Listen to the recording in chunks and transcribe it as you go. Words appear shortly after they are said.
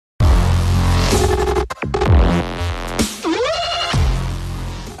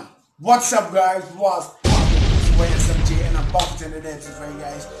What's up, guys? What's up? It's Wayne SMJ and I'm back with another episode for you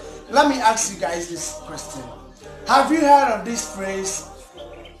guys. Let me ask you guys this question. Have you heard of this phrase,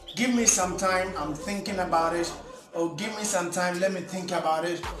 give me some time, I'm thinking about it, or give me some time, let me think about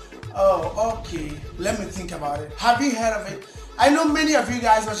it? Oh, okay, let me think about it. Have you heard of it? I know many of you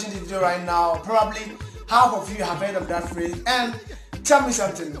guys watching this video right now, probably half of you have heard of that phrase. And tell me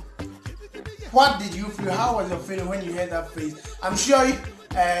something. What did you feel? How was your feeling when you heard that phrase? I'm sure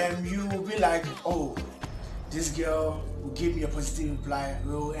you will be like, oh, this girl will give me a positive reply,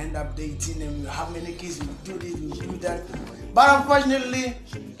 we'll end up dating and we'll have many kids, we'll do this, we'll do that. But unfortunately,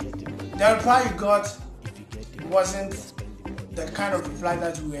 the reply you got wasn't the kind of reply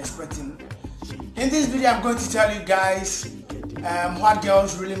that we were expecting. In this video, I'm going to tell you guys what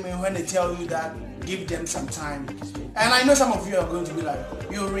girls really mean when they tell you that give them some time. And I know some of you are going to be like,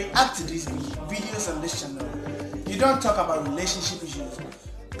 you react to these videos on this channel, you don't talk about relationship issues.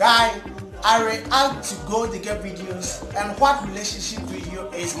 Guy, I react to gold digger videos, and what relationship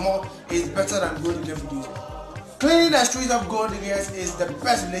video is better than gold digger videos? Cleaning the streets of gold diggers is the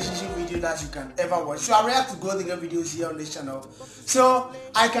best relationship video that you can ever watch. So I react to gold digger videos here on this channel, so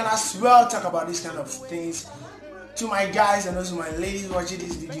I can as well talk about these kind of things to my guys and also my ladies watching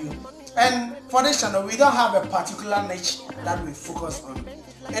this video. And for this channel, we don't have a particular niche that we focus on.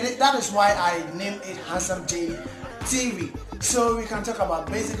 That is why I named it Handsome J TV. So we can talk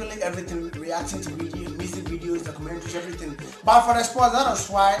about basically everything, reacting to videos, music videos, documentaries, everything. But for the sports, that is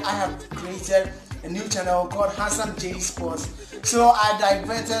why I have created a new channel called Handsome J Sports. So I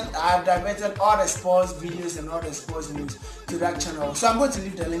have diverted all the sports videos and all the sports news to that channel. So I'm going to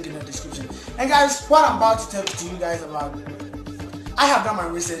leave the link in the description. And guys, what I'm about to tell to you guys about, I have done my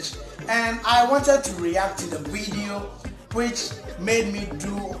research and I wanted to react to the video which made me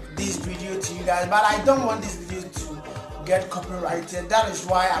do this video to you guys, but I don't want this video to get copyrighted. That is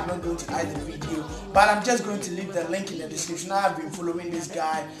why I'm not going to hide the video, but I'm just going to leave the link in the description. I have been following this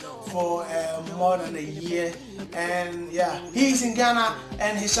guy for more than a year, and yeah, he's in Ghana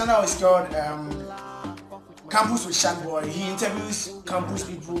and his channel is called Campus with Shagboy. He interviews campus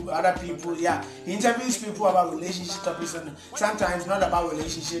people, other people. Yeah, he interviews people about relationship topics, and sometimes not about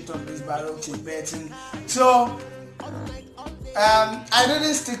relationship topics, but also betting. So I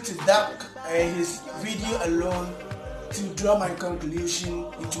didn't stick to that his video alone to draw my conclusion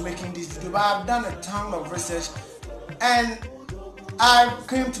into making this video, but I've done a ton of research and I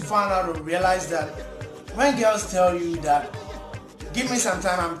came to find out or realize that when girls tell you that give me some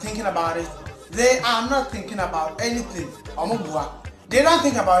time, I'm thinking about it, they are not thinking about anything. They don't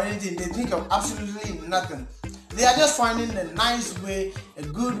think about anything, they think of absolutely nothing. They are just finding a nice way, a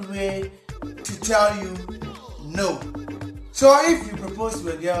good way to tell you no. So if you propose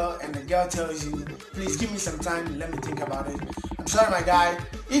to a girl and the girl tells you, please give me some time, let me think about it, I'm sorry my guy,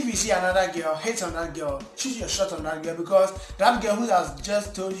 if you see another girl, hate on that girl, shoot your shot on that girl, because that girl who has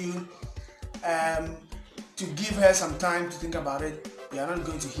just told you to give her some time to think about it, you are not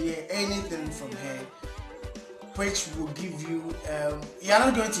going to hear anything from her which will give you, you are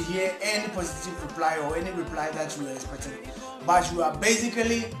not going to hear any positive reply or any reply that you were expecting, but you are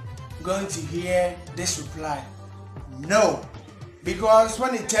basically going to hear this reply, no. Because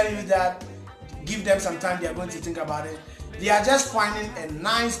when they tell you that give them some time, they are going to think about it, they are just finding a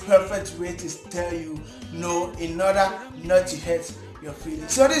nice perfect way to tell you no in order not to hurt your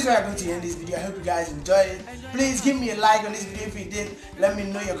feelings. So this is where I'm going to end this video. I hope you guys enjoyed it. Please give me a like on this video if you did. Let me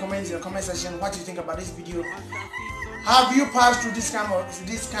know your comments in the comment section what you think about this video. Have you passed through this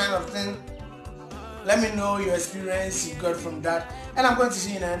kind of thing? Let me know your experience you got from that, and I'm going to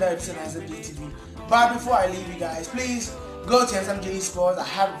see you in another episode of Handsome J TV. But before I leave you guys, please go to Handsome J Sports. I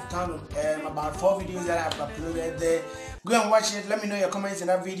have a ton of about 4 videos that I have uploaded there. Go and watch it. Let me know your comments in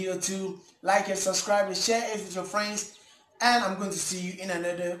that video too. Like it, subscribe, and share it with your friends. And I'm going to see you in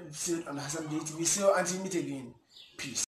another episode on Handsome J TV. So until we meet again, peace.